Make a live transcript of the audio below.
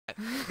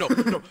No,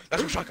 no,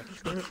 that's my shotgun.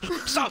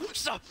 Stop,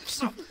 stop,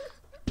 stop.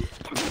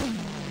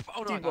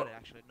 Oh no, I Dude, got it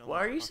actually. No,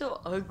 why are you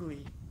so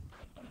ugly?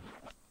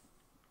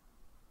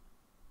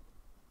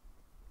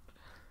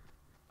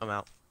 I'm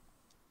out.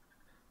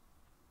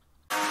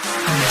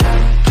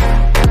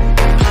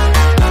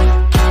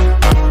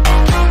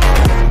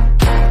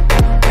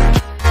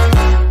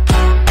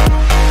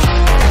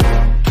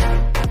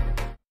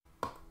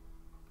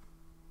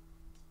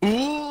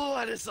 Ooh,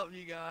 what is up,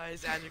 you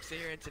guys? Azerx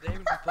here, and today we're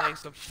gonna be playing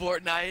some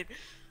Fortnite.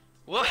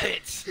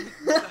 What?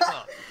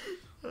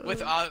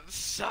 With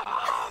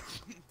stop.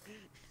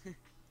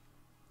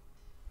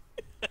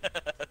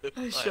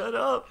 Shut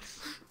up.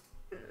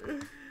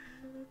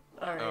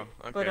 Alright, Oh,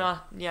 okay. but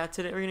yeah,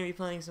 today we're gonna be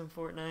playing some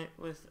Fortnite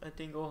with a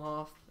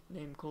Dinglehoff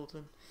named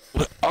Colton.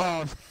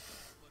 Oh.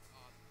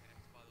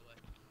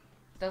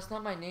 That's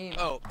not my name.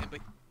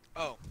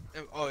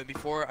 And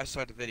before I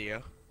start the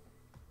video.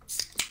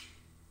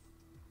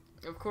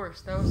 Of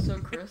course, that was so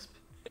crisp.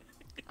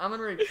 I'm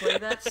gonna replay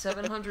that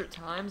 700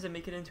 times and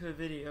make it into a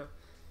video.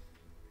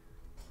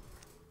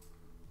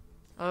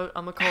 I'm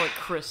gonna call it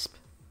crisp.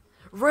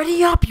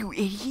 Ready up, you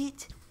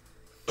idiot!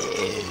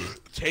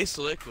 Taste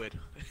liquid.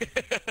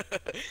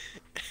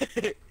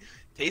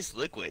 Taste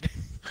liquid.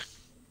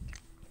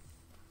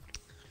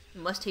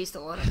 It must taste a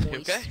lot of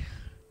moist. Okay.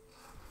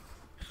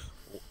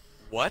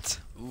 What?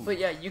 Ooh. But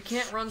yeah, you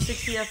can't run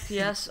 60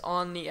 FPS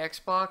on the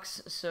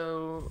Xbox,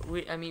 so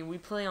we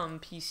play on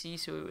PC,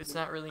 so it's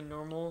not really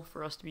normal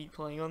for us to be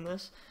playing on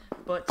this.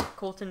 But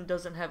Colton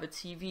doesn't have a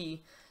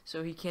TV,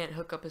 so he can't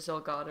hook up his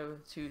Elgato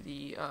to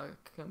the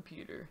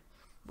computer,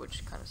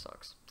 which kind of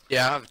sucks.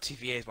 Yeah, I have a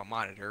TVA as my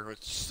monitor,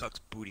 which sucks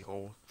booty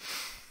hole.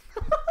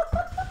 I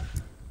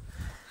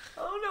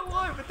don't know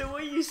why, but the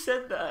way you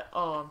said that,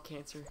 oh, I'm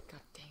cancer.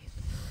 God dang it.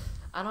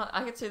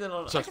 I can say that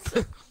on.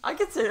 I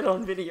can say it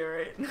on video,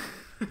 right?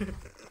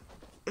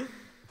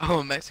 I'm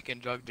a Mexican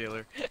drug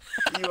dealer.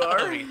 You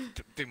are?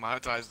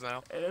 Demonetized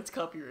now. And it's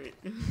copyright.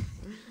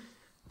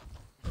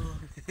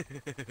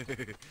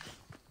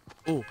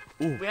 Ooh,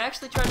 ooh. We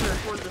actually tried to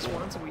record this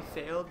once and we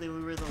failed. We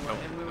were the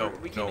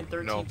we came in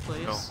 13th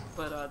place,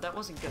 but that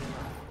wasn't good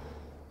enough.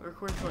 We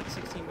recorded for like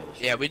 16 minutes.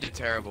 Yeah, we did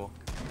terrible.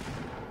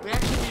 We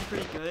actually did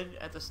pretty good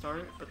at the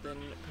start, but then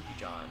Poopy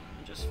John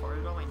just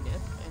farted on my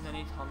nip, and then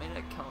he told me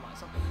to kill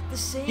myself. The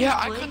same Yeah,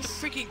 place? I got the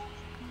freaking.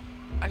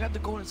 I got the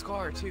golden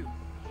scar too.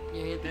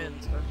 Yeah, he had the Man,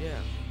 golden scar.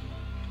 yeah.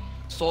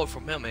 Stole it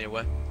from him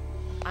anyway.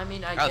 I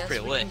mean, I guess we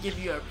can give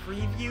you a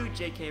preview.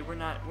 JK, we're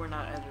not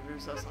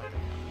editors. That's not gonna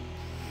happen.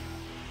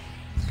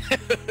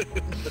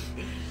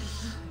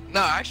 No,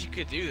 I actually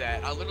could do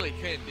that. I literally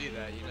couldn't do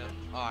that, you know?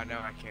 Oh, no,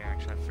 I can't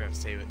actually. I forgot to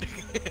save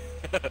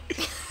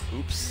it.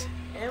 Oops.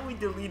 And we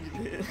deleted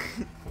it.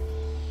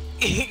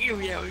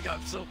 Yeah, we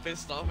got so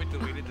pissed off we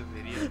deleted the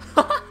video.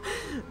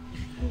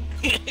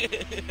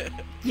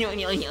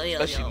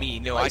 Especially me,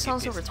 no, I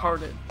sound so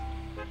retarded.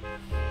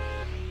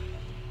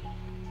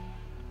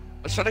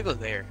 Let's try to go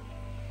there.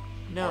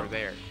 No. Or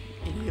there.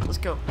 Idiot, let's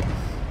go.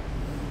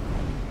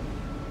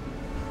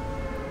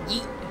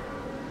 Yeet.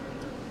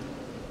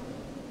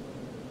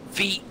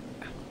 Feet.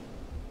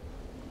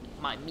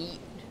 My meat.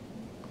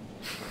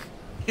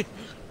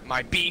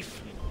 My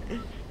beef.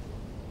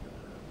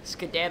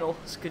 Skedaddle.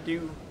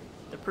 Skadoo.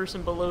 The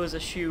person below is a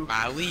shoe.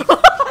 My leaf.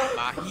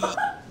 My heat.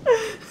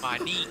 My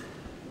knee.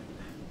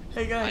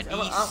 Hey guys,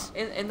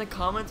 in the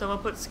comments I'm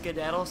gonna put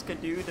skedaddle,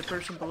 skadoo, the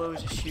person below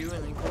is a shoe,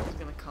 and then Colton's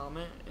gonna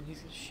comment, and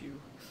he's a shoe.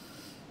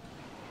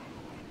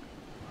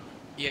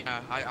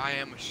 Yeah, I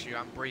am a shoe.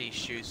 I'm Brady's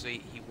shoe, so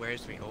he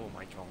wears me. Oh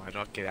my god,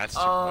 okay, that's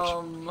too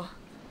much.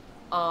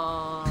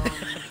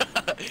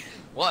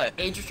 What?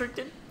 Age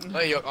restricted?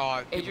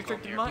 Oh, age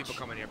restricted much?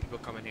 People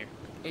coming here.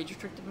 Age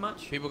restricted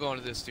much? People going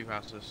to this two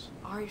houses.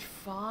 Alright,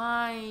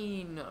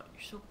 fine.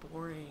 You're so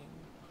boring.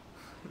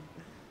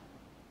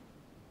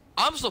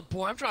 I'm so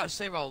bored. I'm trying to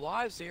save our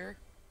lives here.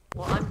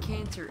 Well, I'm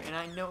cancer, and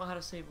I know how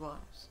to save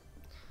lives.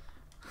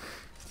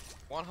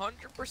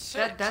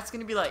 100%. That's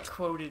gonna be like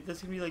quoted.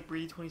 That's gonna be like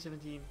Brady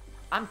 2017.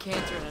 I'm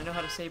cancer, and I know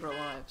how to save our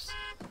lives.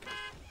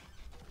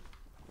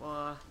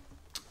 Well,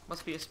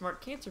 must be a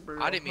smart cancer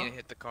bird. I didn't mean to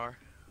hit the car.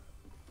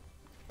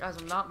 Guys,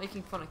 I'm not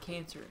making fun of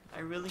cancer. I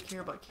really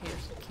care about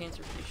cancer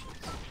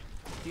patients.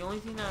 The only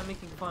thing that I'm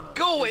making fun of.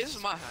 Go away! This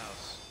is my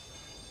house.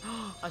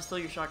 I stole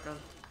your shotgun.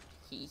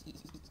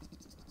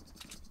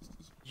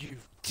 You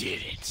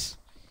didn't.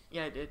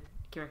 Yeah, I did.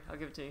 Here, I'll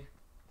give it to you.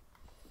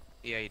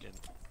 Yeah, you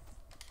didn't.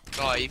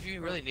 Oh, if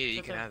you really need it,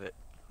 you can have it.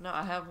 No,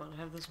 I have one. I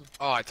have this one.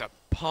 Oh, it's a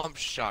pump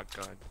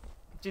shotgun.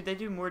 Dude, they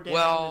do more damage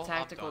than the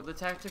tactical. The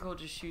tactical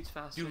just shoots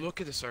faster. You look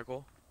at the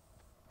circle.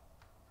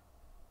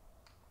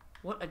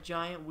 What a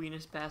giant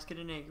weenus basket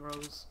and egg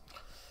rolls.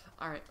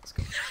 Alright, let's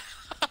go.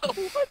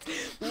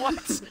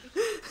 What?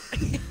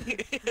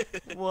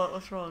 What?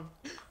 What's wrong?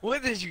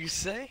 What did you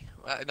say?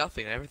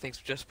 Nothing. Everything's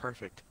just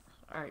perfect.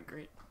 Alright,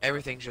 great.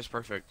 Everything's just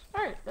perfect.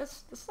 Alright,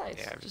 that's nice.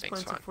 Yeah, just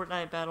playing some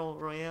Fortnite Battle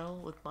Royale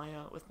with my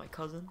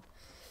cousin.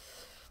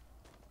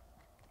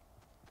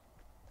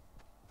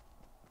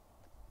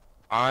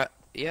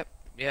 Yep,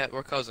 yeah,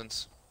 we're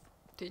cousins.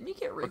 Didn't you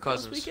get We're raped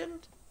last cousins.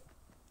 weekend?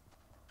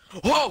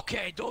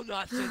 Okay, do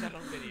not say that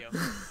on video.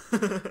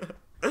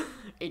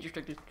 Age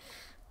restricted.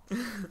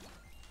 I'm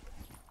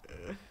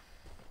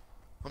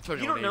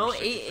turning You on don't know.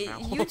 age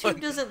restricted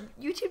for now.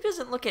 YouTube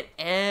doesn't look at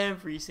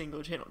every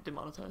single channel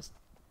demonetized,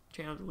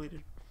 channel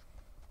deleted.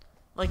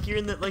 Like you're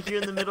in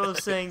the middle of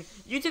saying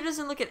YouTube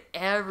doesn't look at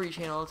every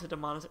channel to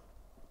demonetize.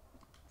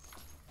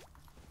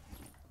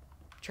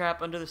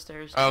 Trap under the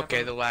stairs.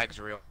 Okay, the lag's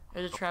real.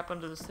 There's a trap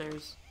under the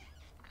stairs.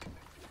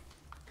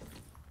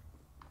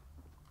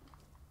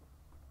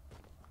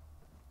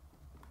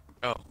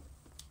 Oh.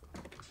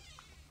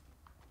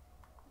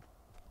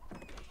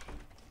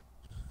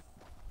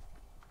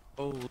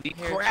 Holy I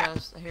hear a crap!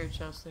 chest. I hear a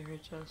chest. I hear a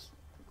chest.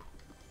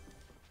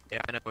 Yeah,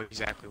 I know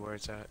exactly where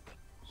it's at.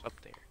 It's up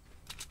there.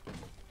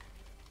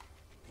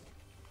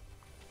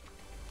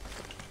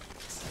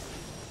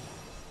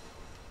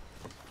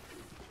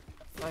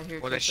 I hear.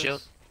 What, a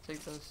shield?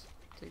 Take those.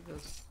 Take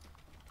those.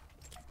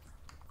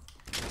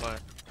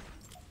 What?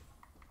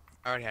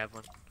 I already have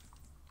one.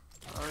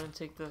 I'm gonna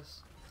take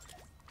this.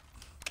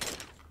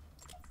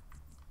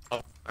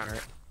 Oh,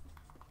 alright.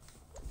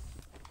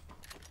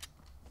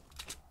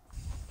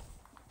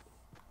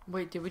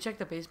 Wait, did we check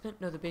the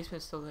basement? No, the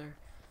basement's still there.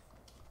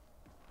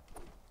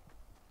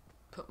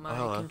 Put my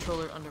Oh,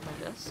 controller under my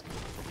desk.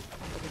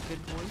 Like a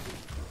good boy.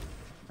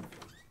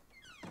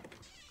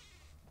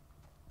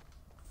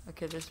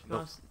 Okay,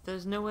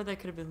 there's no way that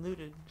could have been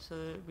looted, so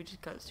we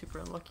just got super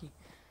unlucky.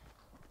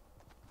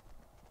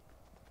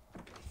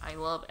 I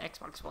love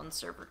Xbox One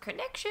server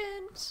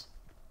connections!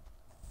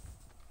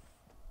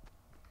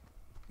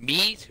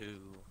 Me too.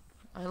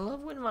 I love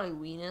when my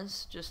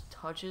weenus just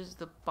touches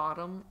the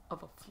bottom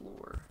of a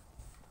floor.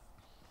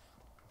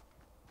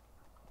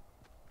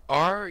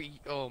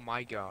 Oh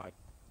my god.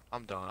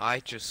 I'm done.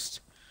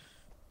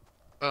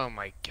 Oh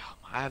my god.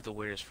 I have the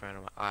weirdest friend.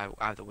 I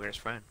have the weirdest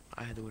friend.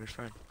 I had the weirdest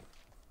friend.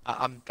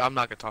 I'm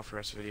not gonna talk for the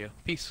rest of the video.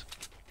 Peace.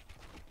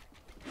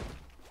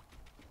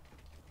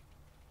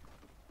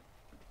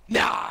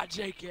 Nah,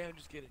 JK, I'm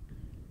just kidding.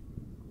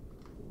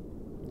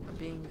 I'm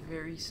being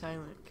very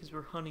silent because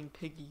we're hunting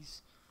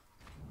piggies.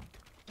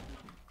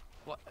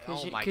 What?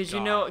 Oh my god. Cause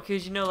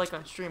you know, like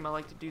on stream, I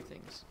like to do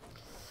things.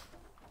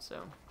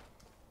 So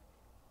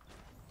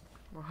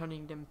we're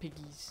hunting them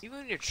piggies. Even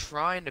when you're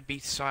trying to be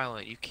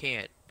silent, you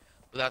can't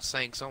without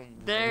saying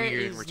something There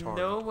weird and is retarded.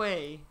 no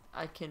way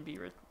I can be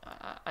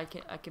I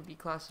can be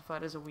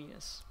classified as a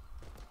weenus.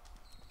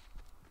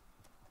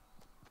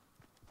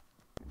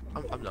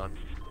 I'm done.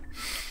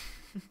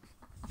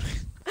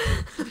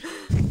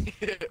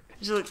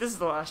 She's like, this is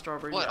the last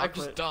strawberry. What? I I'm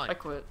quit. just done. I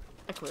quit.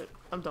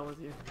 I'm done with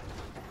you.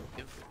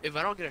 If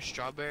I don't get a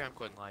strawberry, I'm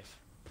quitting life.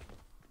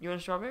 You want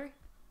a strawberry?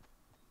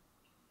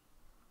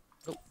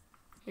 Nope.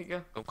 Here you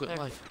go. I'm quitting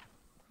There. life.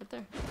 Right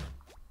there.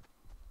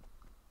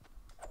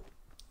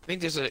 I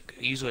think there's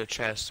usually a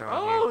chest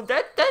around here. Oh,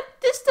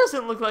 this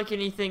doesn't look like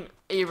anything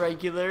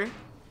irregular.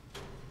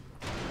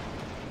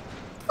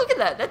 Look at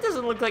that. That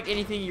doesn't look like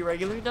anything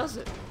irregular, does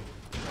it?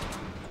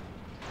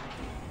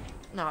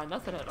 Nah,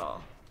 nothing at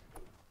all.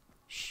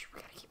 Shh,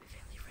 we gotta keep it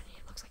family friendly.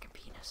 It looks like a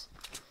penis.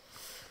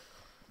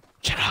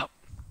 Shut up.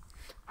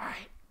 Alright.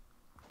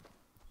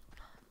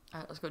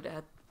 Alright, let's go,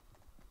 Dad.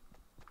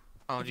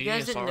 Oh, If do you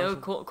guys need a didn't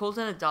know, star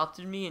Colton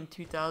adopted me in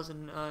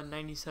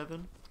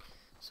 2097.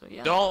 So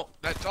yeah. Oh,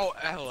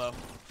 hello.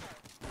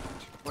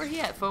 Where he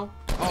at, foe?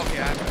 Oh,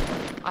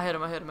 yeah. I hit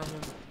him.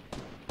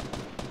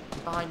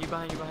 Behind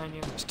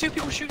you. There's two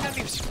people shooting at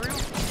me. It's real.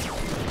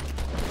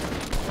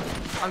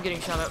 I'm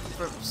getting shot up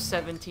for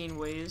 17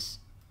 ways.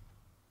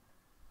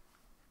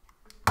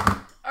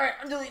 Alright,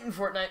 I'm deleting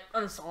Fortnite.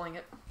 Uninstalling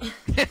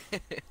it.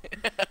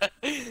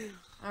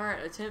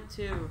 Alright, attempt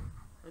 2.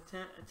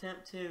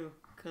 Attempt 2.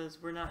 Because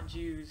we're not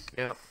Jews.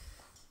 Yep.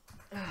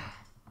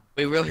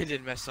 We really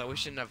did mess up. We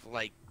shouldn't have,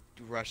 like,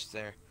 rushed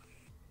there.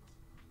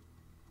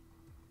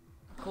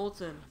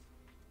 Colton,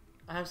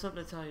 I have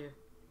something to tell you.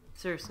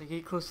 Seriously,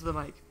 get close to the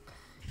mic.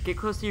 Get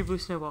close to your blue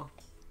snowball.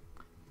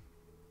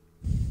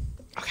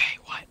 Okay,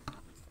 what?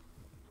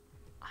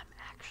 I'm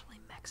actually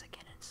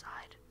Mexican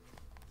inside.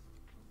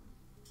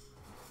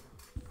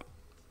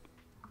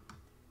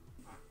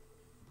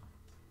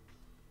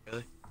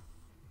 Really?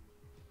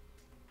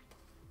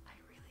 I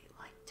really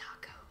like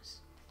tacos.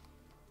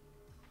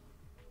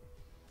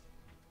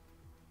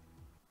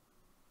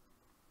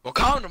 Well,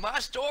 come to my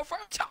store for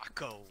a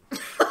taco.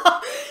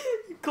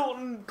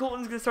 Colton's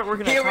gonna start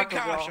working Here at we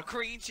Taco go, Bell. some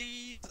cream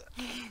cheese,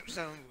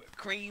 some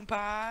cream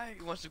pie.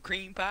 You want some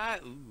cream pie?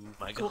 Ooh,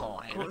 my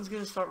god. Colton's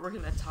gonna start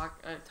working at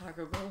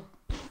Taco Bell.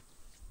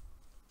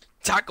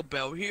 Taco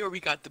Bell, here we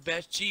got the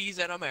best cheese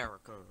in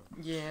America.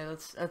 Yeah,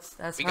 that's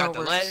We how got it the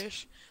works.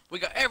 lettuce. We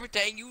got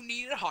everything you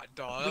need in a hot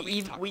dog.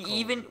 We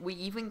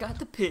even got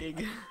the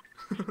pig.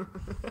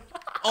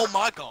 Oh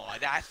my god,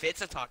 that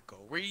fits a taco.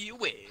 Where you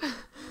with?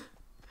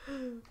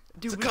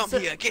 Dude, So we come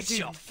set- here, get dude,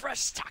 your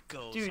fresh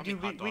tacos. Dude, I mean,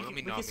 hot dog. I mean,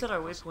 we no, I can mean set our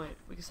tacos. waypoint.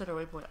 We can set our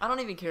waypoint. I don't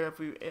even care if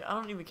we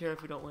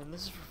don't win.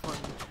 This is for fun.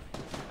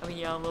 I mean,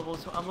 yeah, I'm level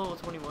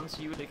 21,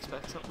 so you would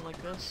expect something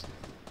like this.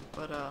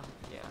 But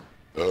yeah.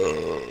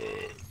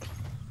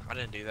 I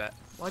didn't do that.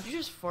 Why'd you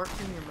just fart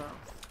from your mouth?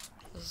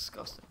 That's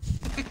disgusting.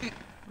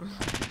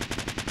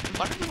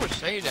 Why do people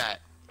say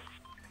that?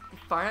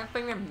 Fart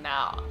from your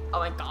mouth. Oh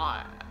my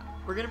god.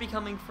 We're gonna be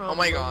coming from Oh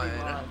my Lonely God.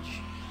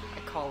 Lodge. I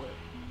call it.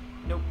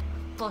 Nope.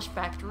 Flush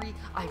Factory.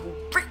 I will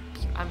rip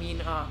you. I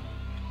mean,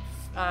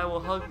 I will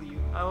hug you.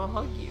 I will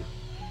hug you.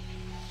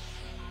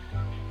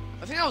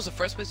 I think that was the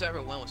first place I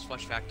ever went was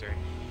Flush Factory.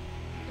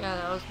 Yeah,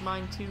 that was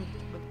mine too,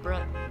 with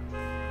Brett.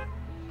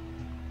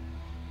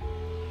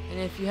 And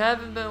if you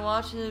haven't been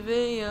watching the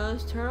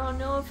videos, turn on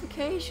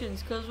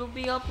notifications, because we'll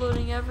be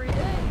uploading every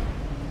day.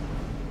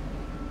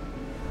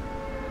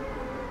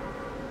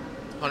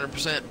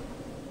 100%.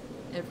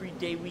 Every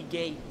day we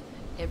gay.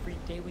 Every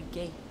day we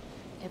gay.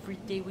 Every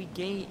day we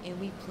gay and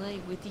we play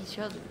with each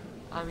other.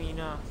 I mean,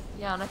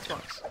 yeah, on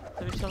Xbox.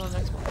 Play with each other on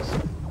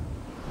Xbox.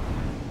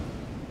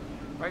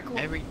 Right, cool.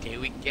 Every day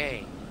we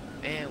gay.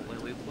 And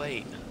when we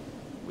play.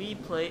 We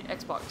play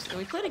Xbox and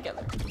we play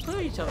together. We play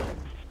with each other.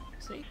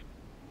 See?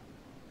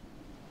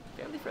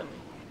 Family friendly.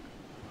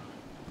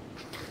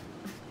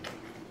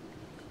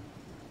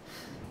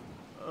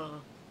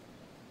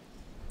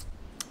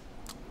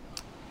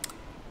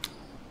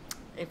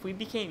 If we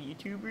became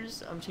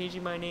YouTubers, I'm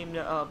changing my name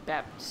to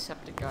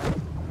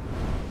Baptisepticeye.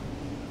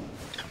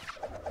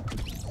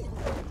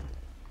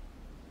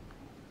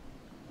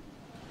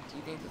 Do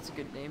you think that's a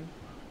good name?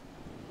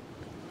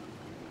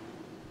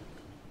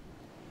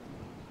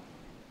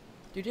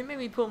 Dude, it made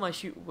me pull my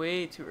chute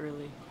way too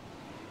early.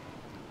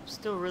 I'm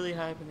still really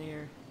high up in the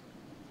air.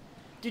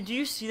 Dude, do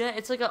you see that?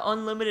 It's like an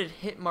unlimited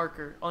hit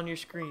marker on your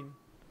screen.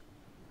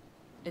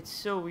 It's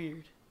so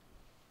weird.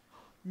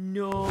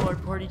 No, our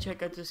party chat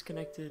got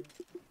disconnected.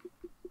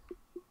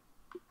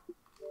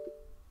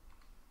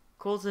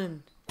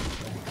 Colton,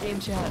 game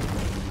chat.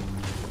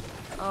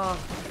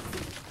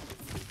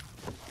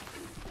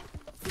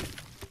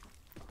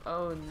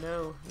 Oh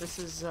no, this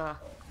is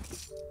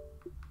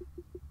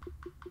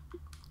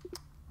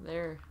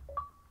there.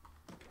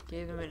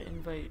 Gave him an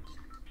invite.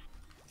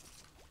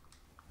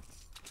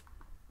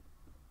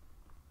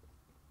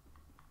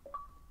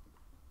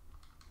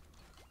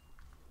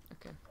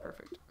 Okay,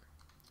 perfect.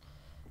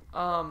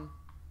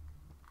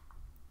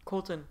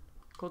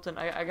 Colton,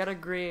 I got a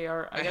gray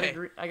AR.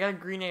 I got a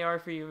green AR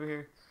for you over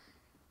here.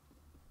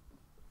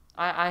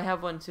 I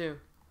have one too.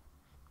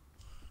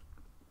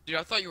 Dude,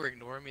 I thought you were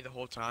ignoring me the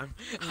whole time.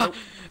 Nope.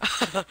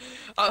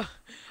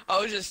 I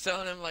was just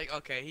telling him like,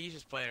 okay, he's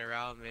just playing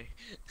around me.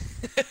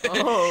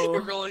 Oh.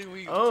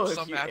 Really,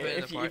 something happened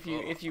in the party.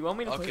 If you want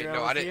me to play okay, around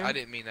no, with you. I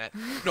didn't mean that.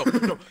 No,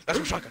 that's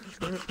my shotgun.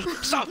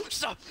 Stop.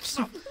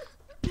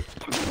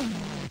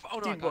 Oh no,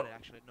 Dude, I got it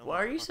actually. No,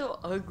 why are you so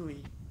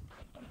ugly?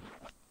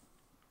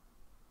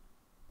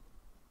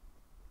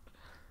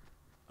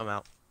 I'm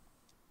out.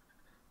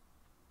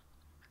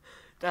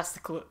 That's the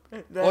clip.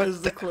 That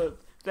is the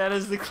clip. That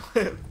is the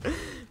clip.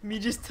 Me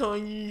just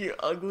telling you you're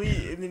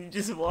ugly and then you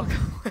just walk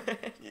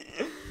away.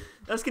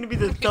 That's gonna be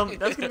the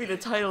That's gonna be the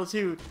title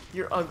too.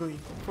 You're ugly.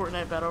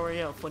 Fortnite Battle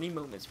Royale. Funny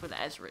moments with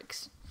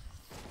Azerx.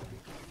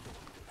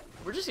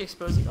 We're just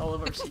exposing all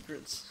of our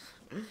secrets.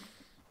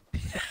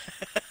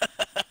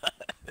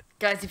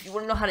 Guys, if you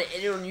want to know how to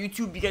edit on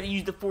YouTube, you gotta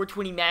use the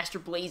 420 Master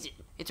Blazin.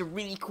 It's a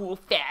really cool,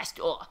 fast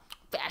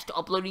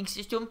uploading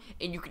system,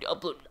 and you can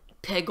upload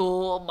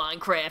Peggle,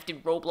 Minecraft,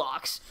 and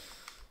Roblox.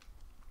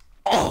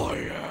 Oh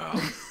yeah.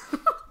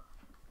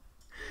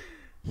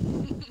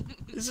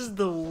 This is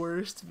the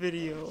worst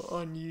video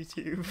on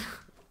YouTube.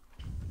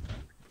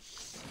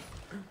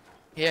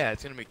 Yeah,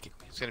 it's gonna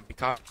be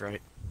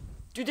copyright.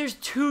 Dude, there's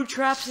 2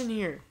 traps in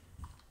here.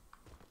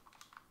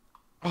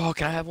 Oh,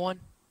 can I have one?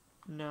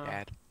 No.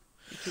 Bad.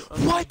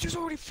 Ugly. What? There's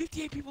already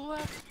 58 people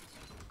left.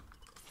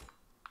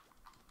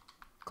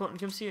 Colton,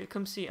 come see it.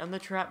 Come see. I'm the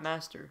trap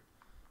master.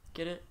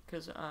 Get it?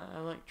 Cause I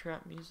like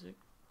trap music.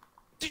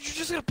 Dude, you're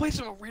just gonna play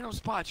some random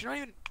spots. You're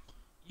not even.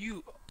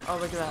 You. Oh,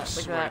 look at that.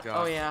 Look at that.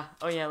 Oh yeah.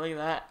 Oh yeah. Look at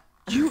that.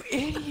 You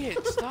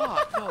idiot!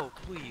 Stop! No,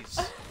 please.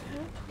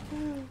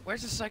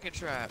 Where's the second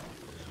trap?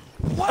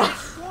 What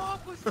is wrong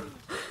with you?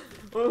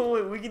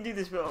 Wait. We can do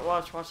this.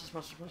 Watch this.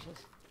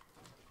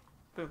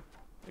 Boom.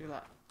 Look at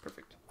that.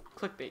 Perfect.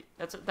 Clickbait.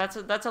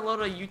 That's a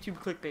load of YouTube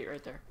clickbait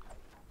right there.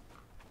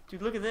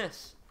 Dude, look at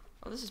this.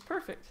 Oh, this is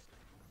perfect.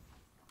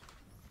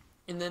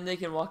 And then they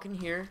can walk in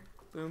here.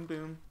 Boom,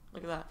 boom.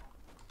 Look at that.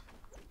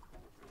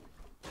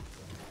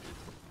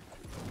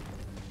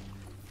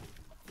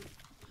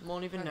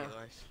 Won't even know.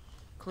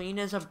 Clean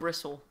as a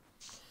bristle.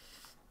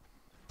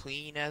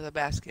 Clean as a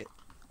basket.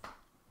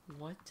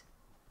 What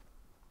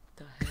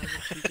the hell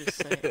did you just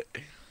say?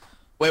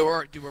 Wait,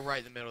 we're right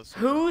in the middle.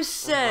 Who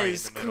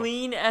says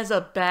clean as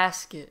a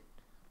basket?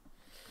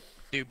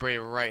 Dude, Bray,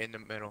 we're right in the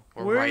middle.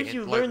 Where did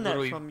you learn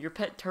that from? Your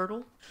pet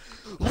turtle?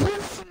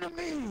 Listen to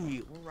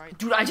me. We're right.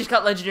 Dude, I just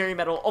got legendary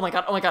medal. Oh my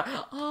god.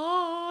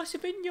 Oh,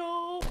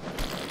 Savigno.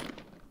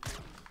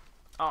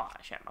 Oh,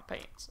 I shat my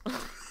pants.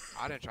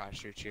 I didn't try to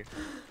shoot you.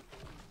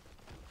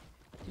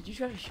 Did you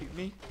try to shoot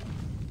me?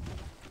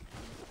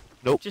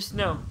 Nope. Just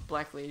no,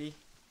 black lady.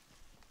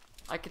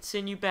 I could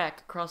send you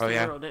back across Oh, the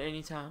yeah? world at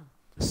any time.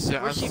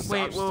 So, Where'd she?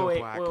 Wait, I'm still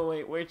black.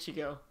 wait. Where'd she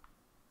go?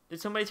 Did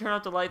somebody turn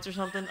out the lights or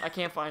something? I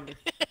can't find her.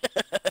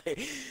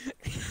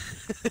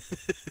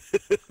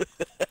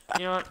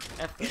 You know what?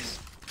 F this.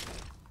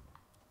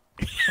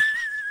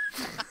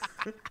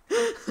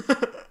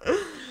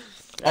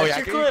 Oh yeah,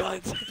 your give me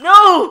clip. guns.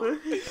 No!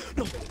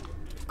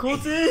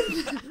 Colton!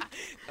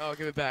 Oh, I'll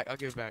give it back. I'll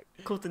give it back.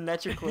 Colton,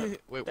 that's your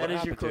clip. Wait, That what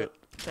is your happened to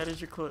clip. That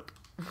is your clip.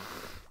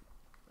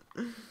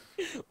 it?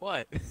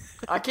 What?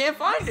 I can't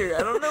find her. I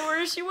don't know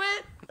where she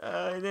went.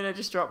 And then I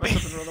just dropped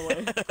myself and run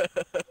away.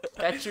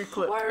 That's your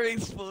clip. Why are we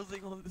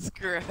exposing all this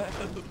crap?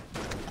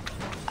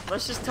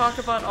 Let's just talk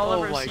about all Oh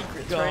of our my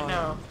secrets God. right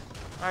now.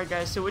 Alright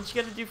guys, so what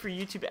you gotta do for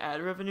YouTube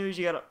ad revenue is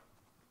you gotta...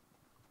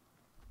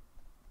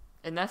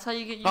 And that's how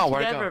you get YouTube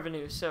where'd it ad go?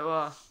 revenue,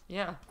 so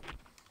yeah.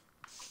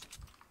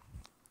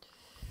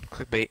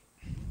 Clickbait.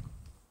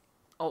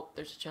 Oh,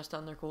 there's a chest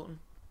down there, Colton.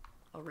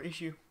 I'll raise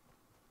you.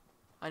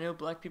 I know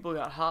black people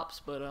got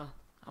hops, but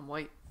I'm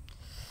white.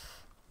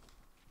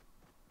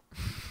 Oh,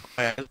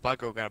 yeah, this black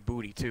girl got a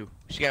booty too.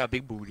 She got a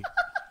big booty.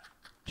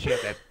 She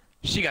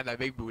got that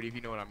big booty, if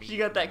you know what I mean. She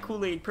got that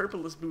Kool-Aid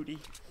purpleless booty.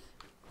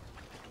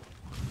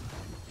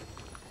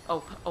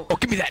 Oh. Oh,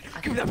 give me that!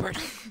 Give me that first!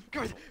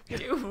 Give me that.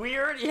 Dude, we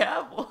already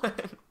have one.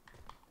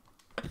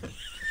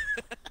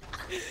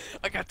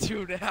 I got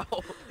two now.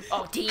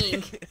 Oh,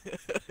 dang.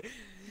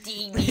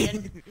 Dang,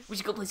 man. We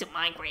should go play some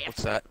Minecraft.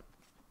 What's that?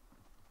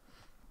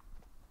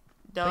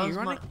 That Hey, was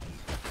you my...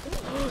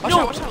 running?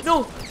 No, Watch out.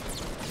 no!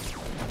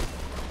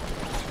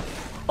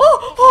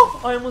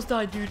 Oh! I almost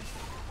died, dude.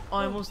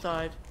 I almost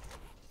died.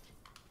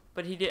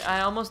 But he did.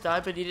 I almost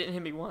died, but he didn't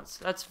hit me once.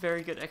 That's a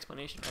very good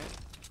explanation, right?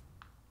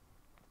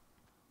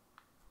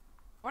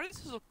 Why does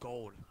this look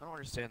gold? I don't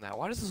understand that.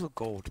 Why does this look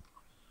gold?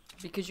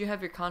 Because you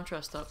have your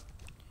contrast up.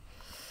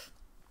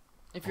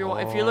 If you're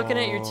looking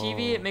at your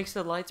TV, it makes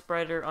the lights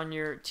brighter on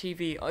your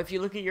TV. If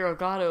you look at your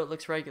Elgato, it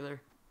looks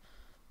regular.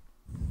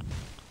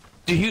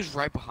 Dude, he was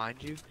right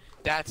behind you.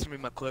 That's gonna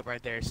be my clip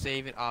right there.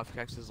 Saving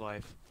Offx's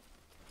life.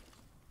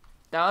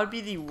 That would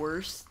be the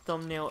worst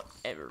thumbnail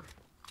ever.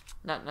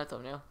 Not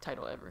thumbnail,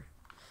 title ever.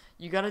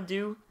 You gotta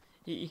do.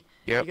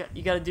 Yep.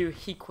 You gotta do.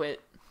 He quit.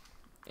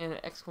 And an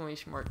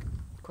exclamation mark,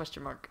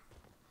 question mark.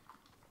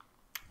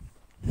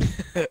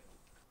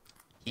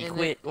 He And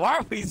quit. Why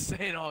are we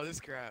saying all this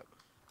crap?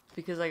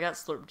 Because I got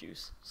slurp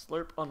juice.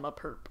 Slurp on my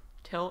perp.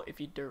 Tell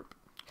if you derp.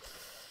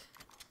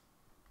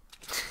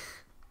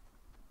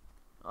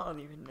 I don't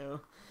even know.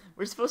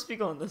 We're supposed to be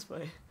going this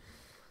way.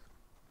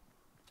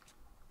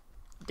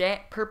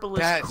 That purple is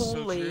That's so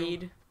true.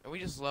 Kool-Aid. And we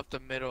just left the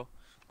middle.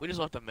 We just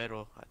left the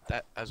middle.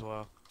 That as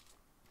well.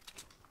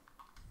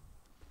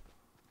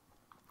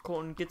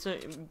 Colton,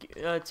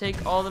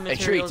 take all the Hey,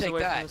 Tree, materials take away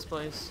that. from this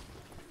place.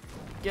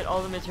 Get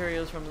all the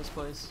materials from this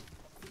place.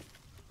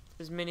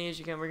 As many as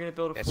you can. We're gonna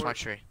build a That's fort. my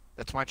tree.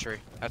 That's my tree.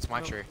 That's my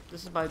No, tree.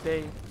 This is my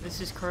bay. This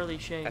is Carly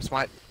Shay. That's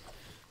my.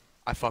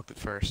 I fucked it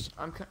first.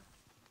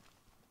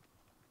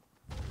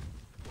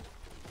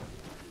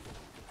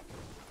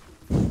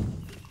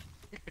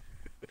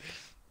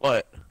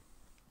 What?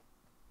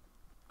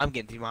 I'm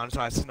getting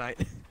demonetized tonight.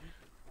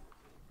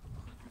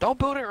 Don't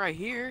build it right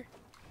here.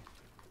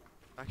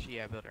 Actually,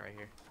 yeah, build it right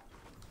here.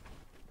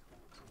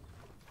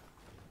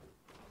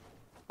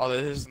 Oh,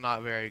 this is not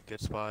a very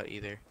good spot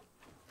either.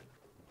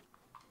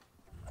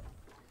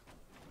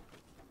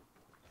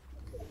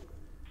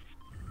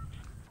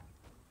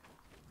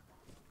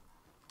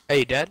 Hey,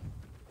 you dead?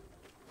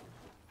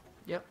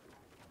 Yep.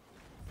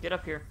 Get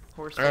up here,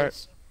 horse Alright.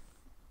 face.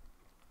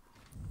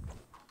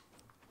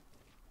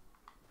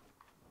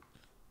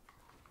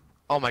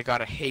 Oh my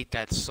god, I hate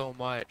that so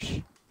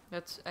much.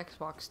 That's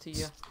Xbox to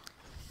you.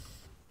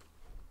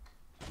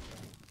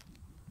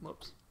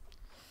 Whoops.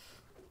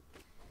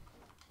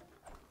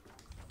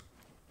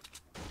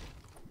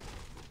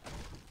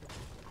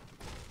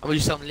 I'm gonna do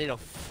something a little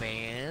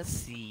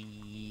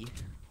fancy.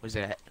 What's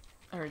that?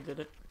 I already did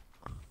it.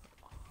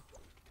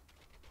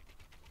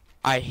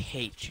 I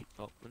hate you.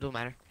 Oh, it don't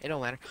matter. It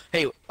don't matter.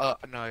 Hey,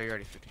 no, you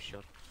already fixed the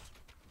shield.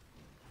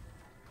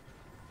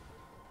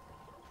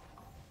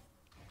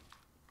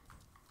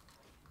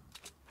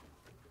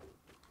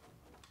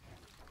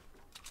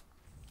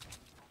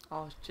 I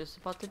was just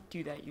about to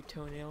do that, you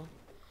toenail.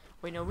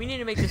 Wait, no, we need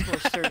to make this more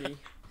sturdy.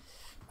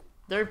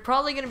 They're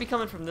probably gonna be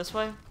coming from this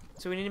way,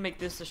 so we need to make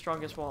this the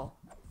strongest wall.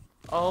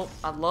 Oh,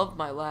 I love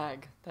my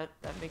lag. That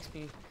makes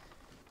me,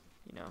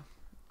 you know,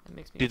 that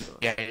makes me Dude, feel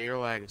yeah, your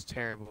lag is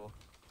terrible.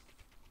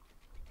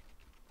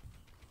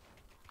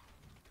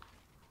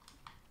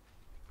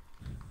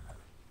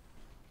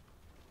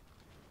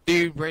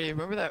 Dude, Brady,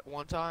 remember that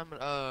one time,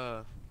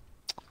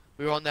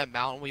 we were on that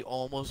mountain, we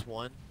almost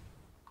won?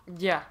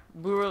 Yeah,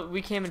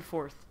 we came in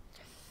fourth.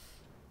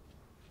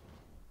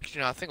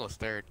 Actually, no, I think it was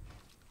third.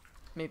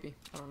 Maybe.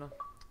 I don't know.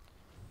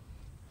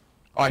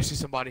 Oh, I see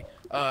somebody.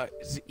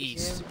 It's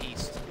east, Yeah.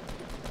 east.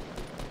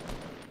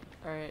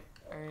 Alright,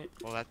 alright.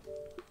 Well, that...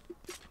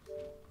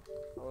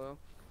 Hello?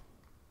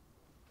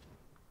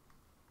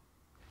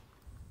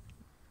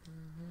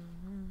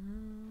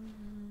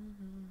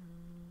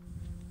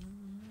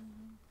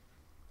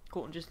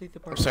 Colton, just leave the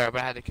I'm party. sorry,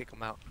 but I had to kick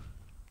him out.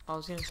 I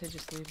was gonna say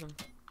just leave him.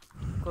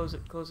 Close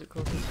it, close it,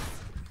 close it.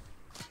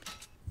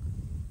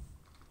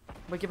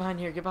 Wait, get behind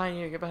here, get behind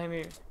here, get behind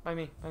me. By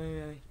me, by me,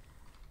 by me.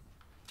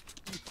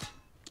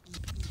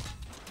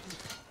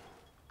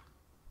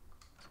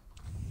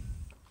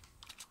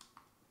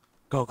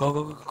 Go, go,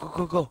 go, go, go,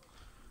 go, go.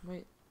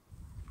 Wait.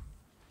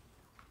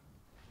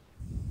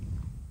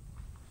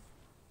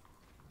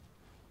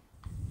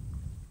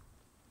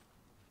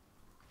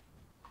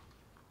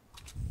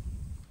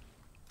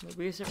 Wait,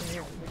 we can sit right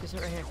here. We can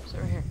sit right here. Sit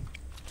right here.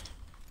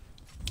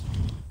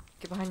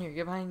 Get behind here.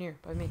 Get behind here.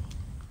 By me.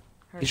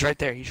 Hurry. He's right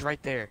there. He's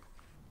right there.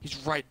 He's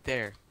right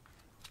there.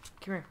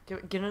 Come here.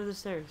 Get under the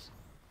stairs.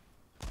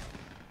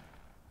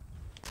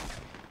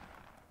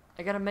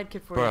 I got a med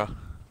kit for Bruh. you.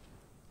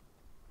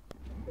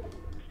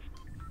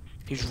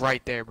 He's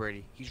right there,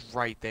 Brady. He's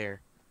right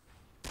there.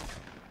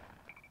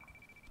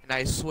 And now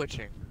he's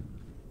switching.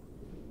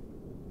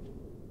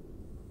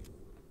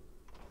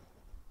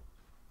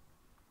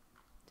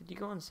 Did you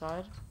go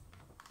inside?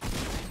 Oh,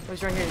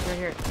 he's right here. He's right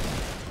here.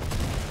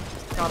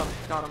 Got him.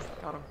 Got him.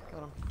 Got him. Got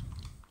him.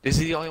 Is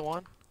he the only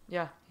one?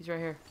 Yeah, he's right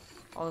here.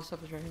 All this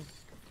stuff is right here.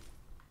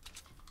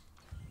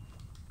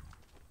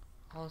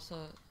 All this stuff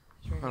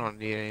is right I here. don't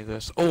need any of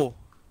this. Oh,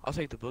 I'll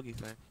take the boogie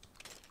thing.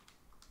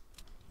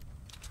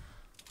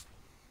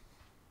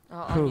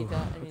 Oh, I need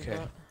that. I need okay.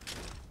 that.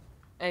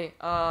 Hey,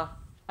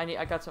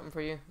 I got something for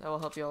you. That will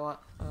help you a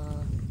lot.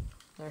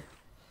 There.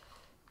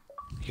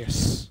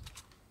 Yes.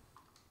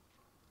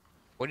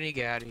 We need to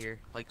get out of here,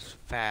 like,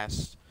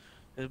 fast.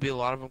 There'll be a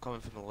lot of them coming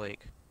from the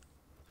lake.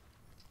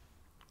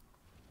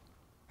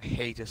 I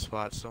hate this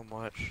spot so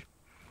much.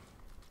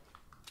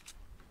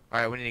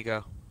 Alright, we need to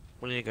go.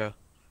 We need to go.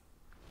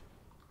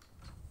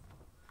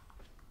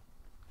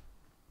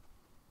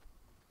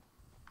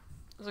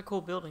 That's a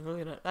cool building. Look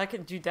at that. That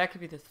could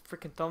be the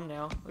freaking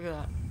thumbnail. Look at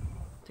that.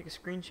 Take a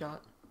screenshot.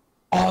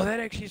 Oh, that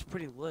actually is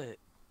pretty lit.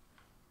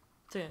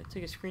 Take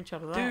a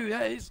screenshot of that. Dude,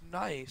 that is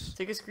nice.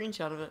 Take a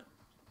screenshot of it.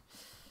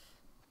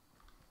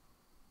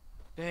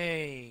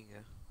 Dang.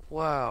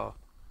 Wow.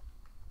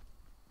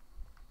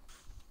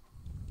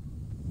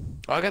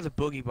 Oh, I got the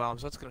boogie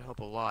bombs. That's gonna help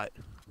a lot.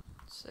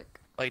 Sick.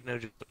 Like, no,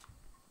 just...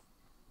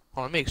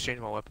 Oh, let me exchange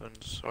my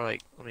weapons. Or,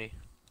 like, let me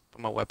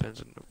put my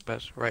weapons in the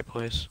best, right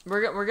place.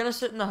 We're gonna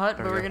sit in the hut,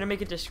 There but we we're go. gonna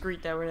make it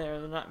discreet that we're there.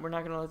 We're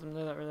not gonna let them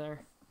know that we're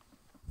there.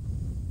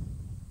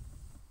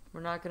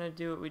 We're not gonna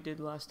do what we did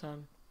last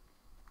time.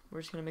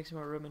 We're just gonna make some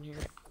more room in here.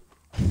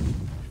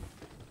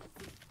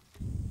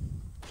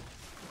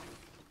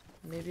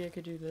 Maybe I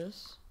could do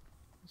this.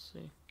 Let's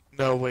see.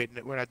 No, wait,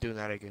 we're not doing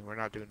that again. We're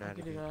not doing I that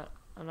could do again. that.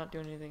 I'm not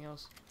doing anything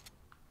else.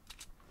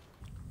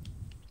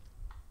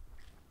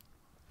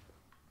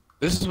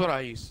 This is what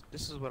I used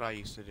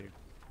to do.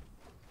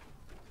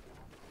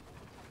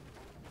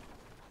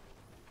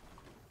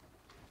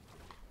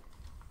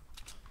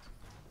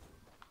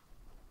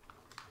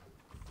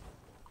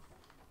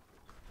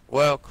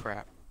 Well,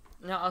 crap.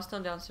 No, I'll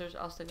stand downstairs.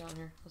 I'll stay down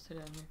here. I'll stay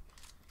down here.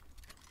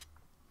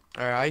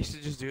 Alright, I used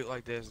to just do it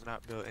like this and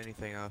not build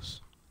anything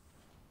else.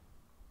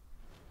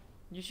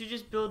 You should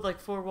just build like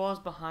 4 walls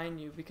behind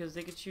you because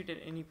they could shoot at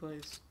any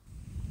place.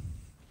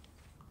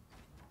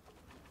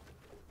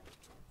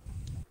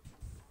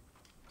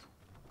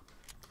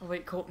 Oh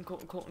wait, Colton,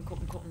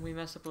 we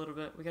messed up a little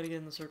bit. We gotta get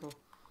in the circle.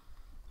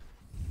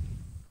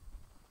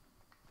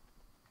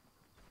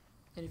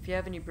 And if you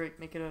have any brick,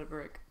 make it out of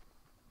brick.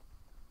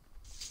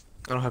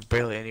 I don't have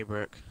barely any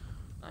brick.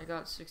 I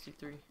got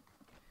 63.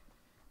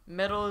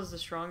 Metal is the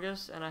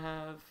strongest, and I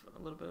have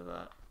a little bit of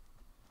that.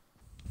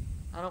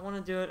 I don't want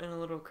to do it in a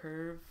little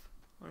curve.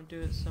 I want to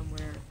do it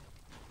somewhere,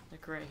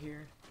 like right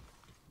here.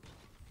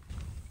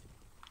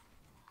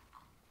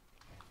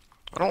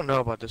 I don't know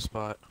about this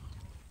spot.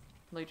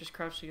 Like just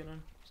crouch to get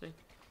in. See?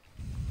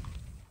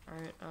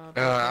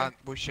 Alright,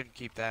 We shouldn't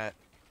keep that.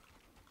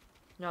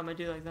 no, I'm gonna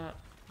do like that.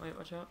 Wait,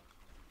 watch out.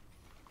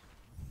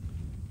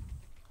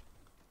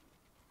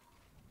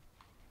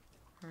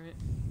 Alright.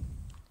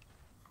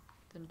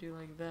 Then do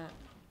like that.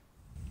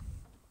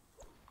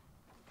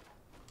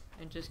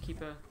 And just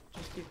keep,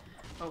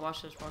 oh,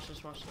 watch this.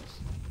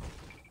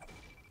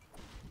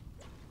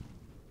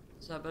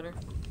 Is that better?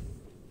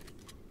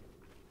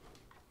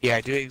 Yeah,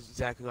 I do it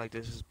exactly like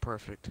this. Is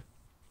perfect.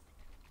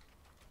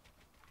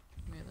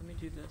 Wait, let me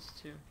do this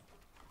too.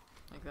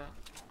 Like that.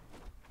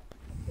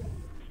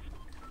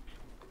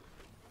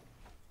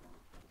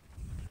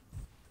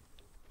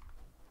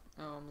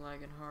 Oh, I'm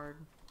lagging hard.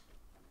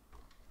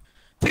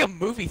 It's like a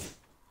movie.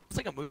 It's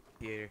like a movie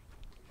theater.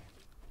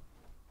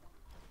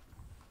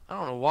 I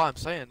don't know why I'm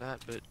saying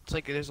that, but it's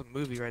like there's a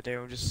movie right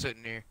there. I'm just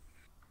sitting here.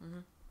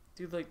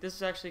 Dude, like, this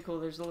is actually cool.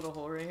 There's a little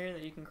hole right here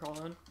that you can crawl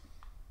in.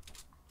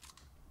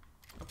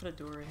 I'll put a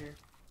door right here.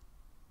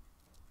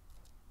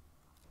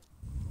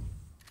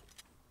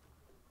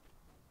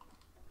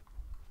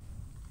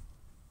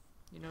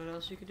 You know what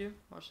else you could do?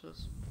 Watch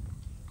this.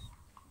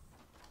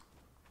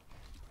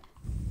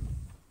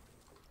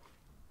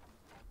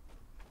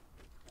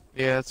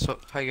 Yeah,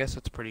 I guess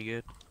that's pretty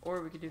good.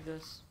 Or we could do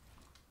this.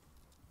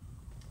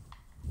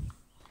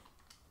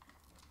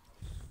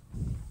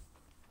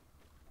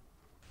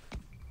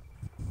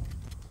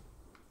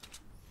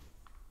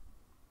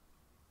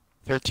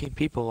 13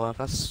 people left.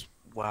 That's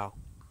wow.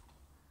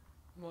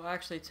 Well,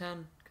 actually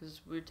 10,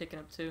 because we were taking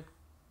up 2.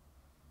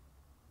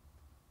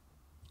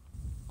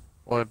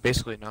 Well,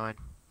 basically 9.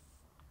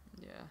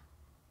 Yeah.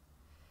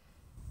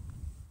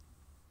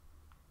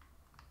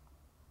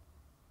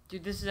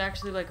 Dude, this is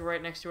actually like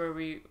right next to where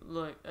we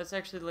look. That's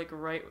actually like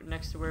right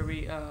next to where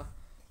we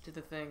did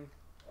the thing.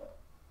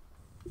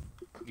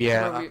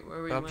 Yeah,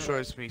 Where we I'm went sure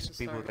there's gonna be to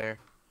some people start. there.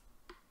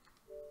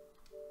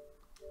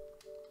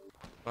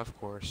 Of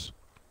course.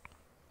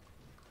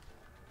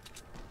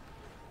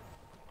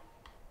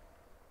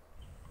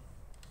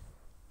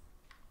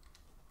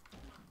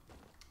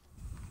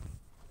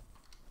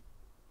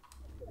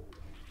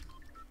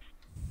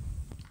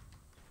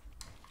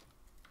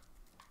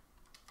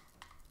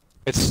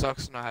 It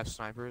sucks to not have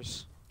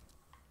snipers.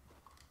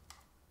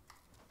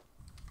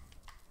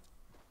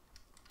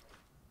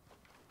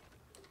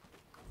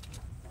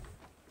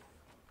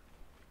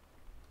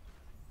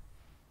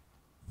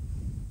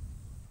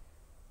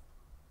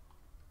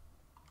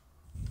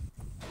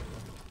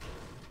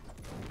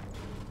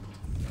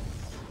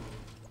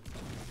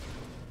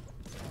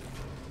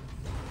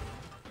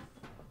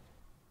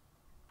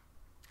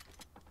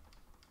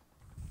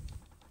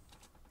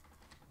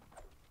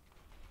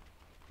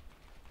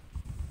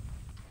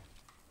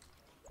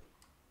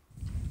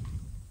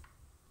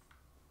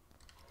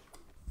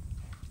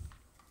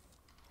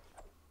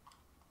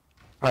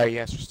 Alright,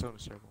 yes, we're still in a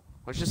circle.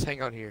 Let's just hang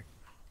out here.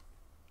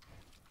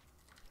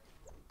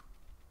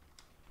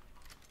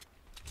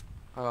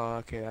 Oh,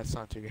 okay, that's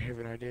not too good of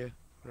an idea.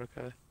 But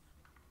okay.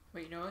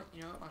 Wait, you know what?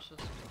 You know what? Watch this.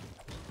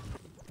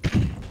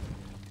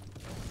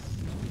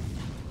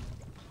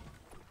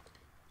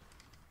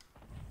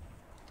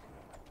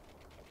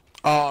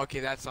 Oh,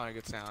 okay, that's not a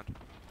good sound.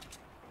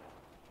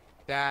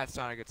 That's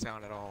not a good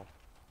sound at all.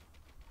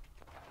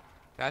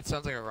 That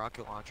sounds like a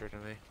rocket launcher to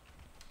me.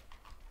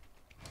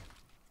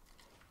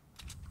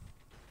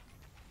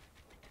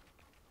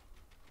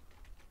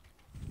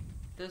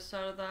 This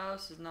side of the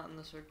house is not in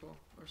the circle,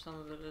 or some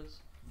of it is.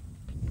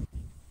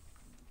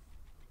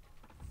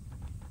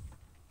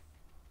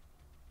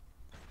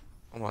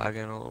 I'm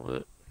lagging a little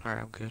bit.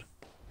 Alright, I'm good.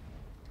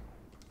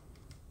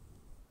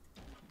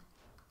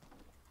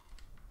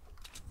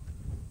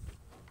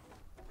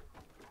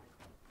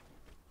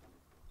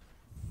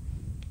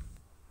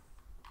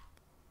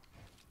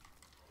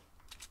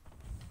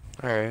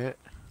 Alright.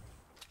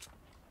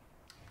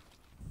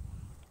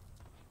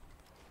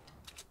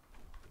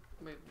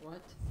 Wait,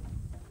 what?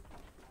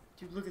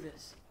 Dude, look at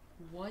this.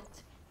 What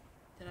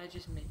did I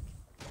just make?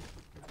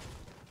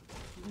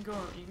 You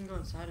can go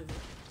inside of it.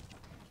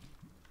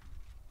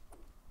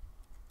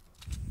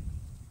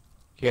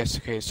 Yes,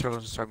 okay,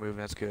 circles start moving,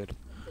 that's good.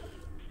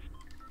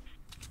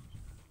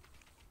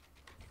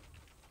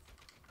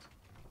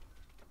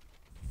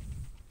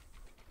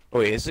 Oh,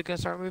 wait, is it gonna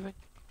start moving?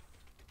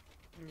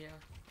 Yeah.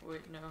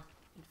 Wait, no.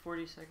 In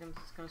 40 seconds,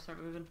 it's gonna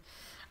start moving.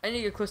 I need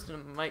to get close to the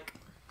mic.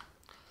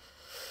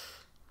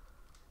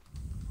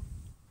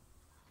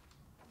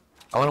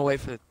 I wanna wait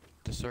for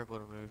the circle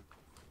to move.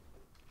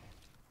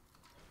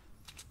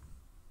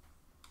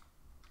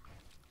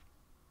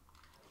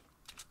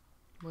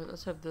 Wait,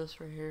 let's have this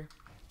right here.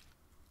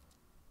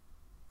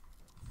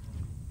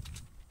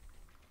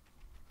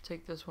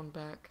 Take this one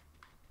back.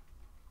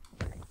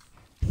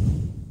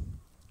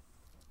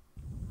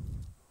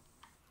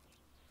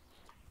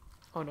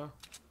 Oh no.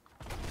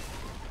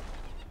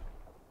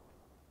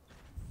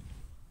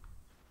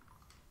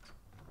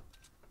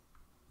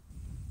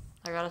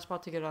 I got a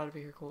spot to get out of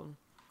here, Colton.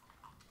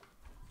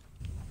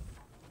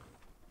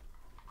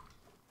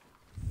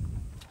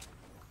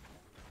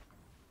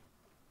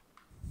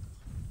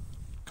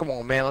 Come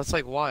on, man, let's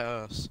like, why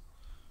us?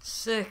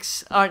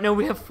 6. Alright, no,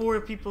 we have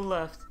 4 people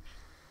left.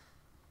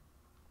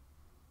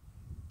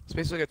 It's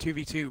basically like a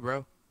 2v2,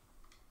 bro.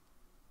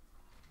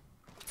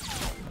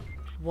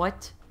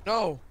 What?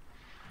 No!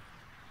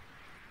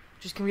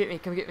 Just come get me,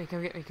 come get me,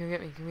 come get me, come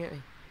get me, come get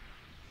me.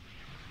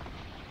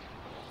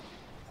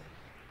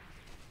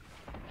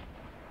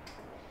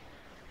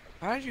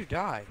 How did you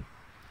die?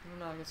 I don't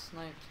know, I got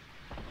sniped.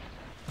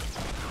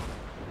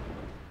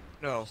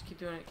 No. Just keep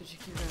doing it, just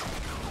keep doing it.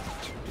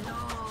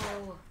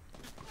 No!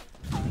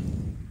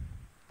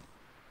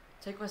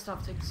 Take my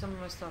stuff, take some of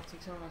my stuff,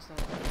 take some of my stuff.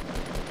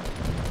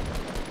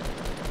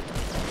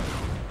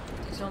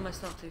 Take some of my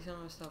stuff, take some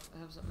of my stuff. I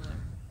have something there.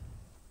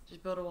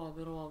 Just build a wall,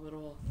 build a wall, build a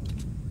wall.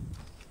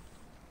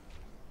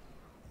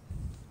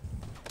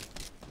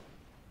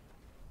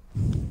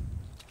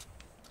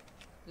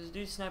 There's a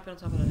dude sniping on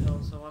top of the hill,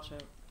 so watch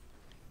out.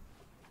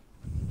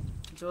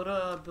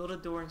 Build a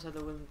door inside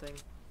the wooden thing.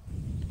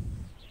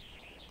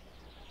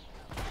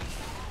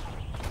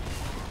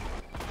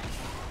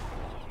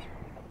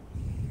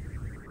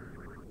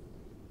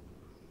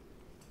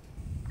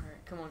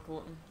 Alright, come on,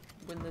 Colton.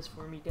 Win this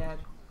for me, Dad.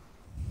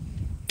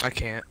 I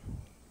can't.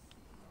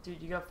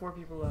 Dude, you got 4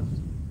 people left.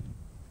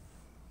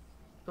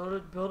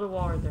 Build a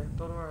wall right there.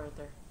 Build a wall right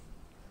there.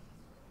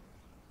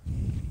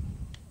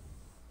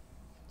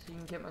 So you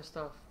can get my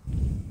stuff.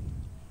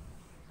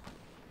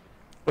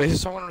 Wait,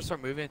 is someone gonna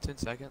start moving in 10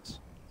 seconds?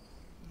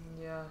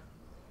 Yeah.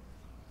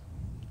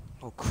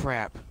 Oh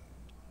crap.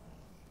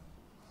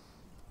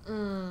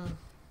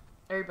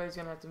 Everybody's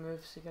gonna have to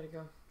move, so you gotta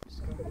go.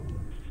 Just go.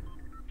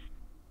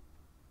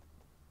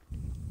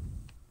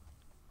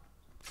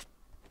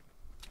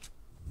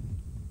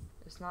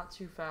 It's not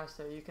too fast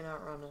though, you can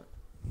outrun it.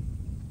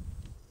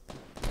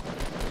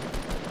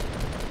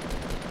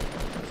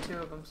 There's two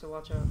of them, so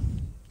watch out.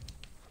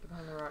 Get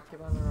behind the rock, get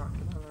behind the rock,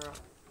 get behind the rock.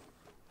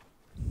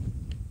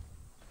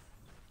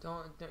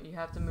 Don't, you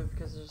have to move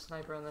because there's a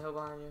sniper on the hill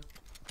behind you.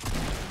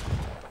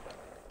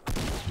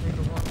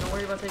 Don't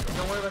worry about killing him,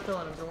 don't worry about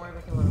killing him, don't worry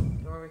about killing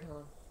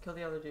him. Kill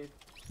the other dude.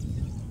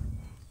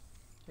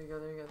 There you go,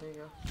 there you go, there you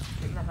go.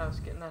 Get in that house,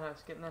 get in that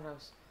house, get in that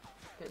house.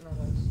 Get in that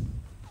house.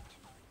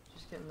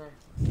 Just get in there.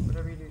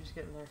 Whatever you do, just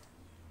get in there.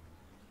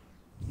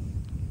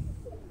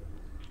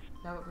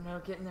 No,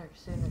 get in there.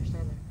 Stay in there, stay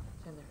in there.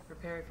 Stay in there.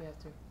 Repair if you have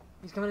to.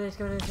 He's coming in, he's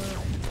coming in, he's coming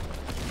in.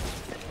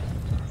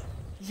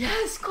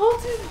 Yes,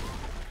 Colton!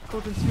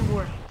 Colton, two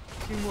more.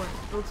 Two more.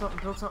 Build something,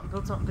 build something,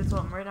 build something, build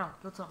something right now.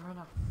 Build something right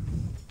now.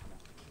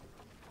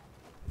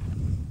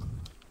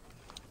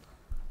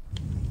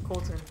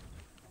 Colton.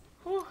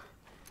 Whew.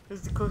 This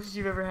is the closest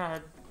you've ever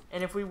had.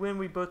 And if we win,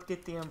 we both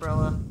get the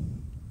umbrella.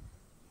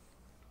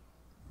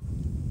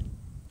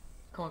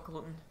 Come on,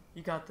 Colton.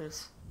 You got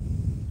this.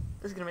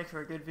 This is gonna make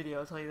for a good video,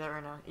 I'll tell you that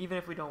right now. Even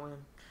if we don't win.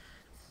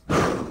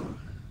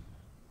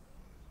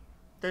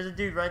 There's a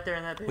dude right there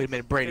in that base. Wait a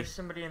minute, Brady. There's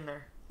somebody in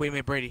there. Wait a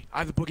minute, Brady. I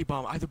have the boogie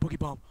bomb. I have the boogie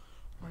bomb.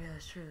 Oh yeah,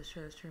 that's true, that's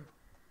true, that's true.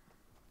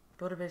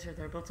 Build a base right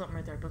there. Build something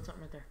right there. Build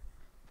something right there.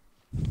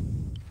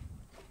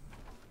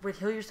 Wait,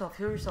 heal yourself.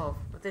 Heal yourself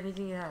with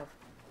anything you have.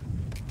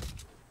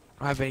 I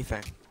don't have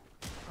anything.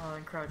 Oh,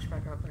 and crouch.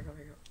 Back up, back up,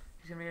 back up.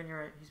 He's gonna be on your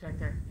right. He's back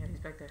there. Yeah, he's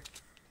back there.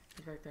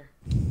 He's back there.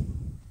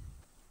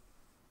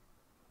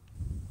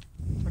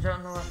 Watch out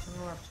on the left, on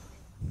the left.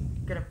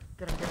 Get him,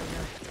 get him, get him, get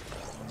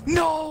him.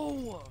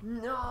 No!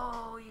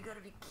 No, you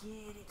gotta be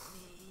kidding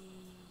me.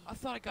 I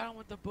thought I got him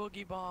with the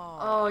boogie bomb.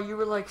 Oh, you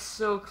were like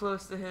so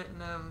close to hitting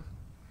him.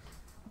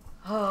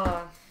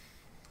 Well,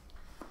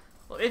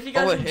 if you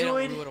guys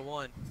enjoyed, we would have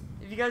won.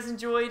 if you guys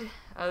enjoyed,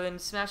 then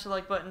smash the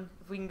like button.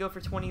 If we can go for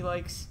 20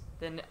 likes,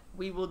 then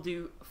we will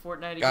do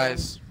Fortnite again.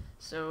 Guys,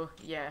 so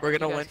yeah, we're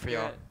gonna win for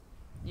y'all. y'all.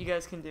 You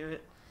guys can do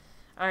it.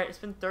 All right, it's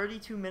been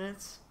 32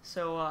 minutes,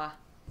 so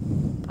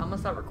I'm gonna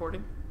stop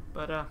recording.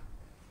 But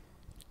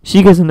see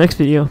you guys in the next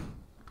video.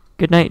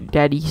 Good night,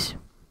 daddies.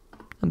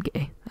 I'm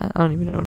gay. I don't even know.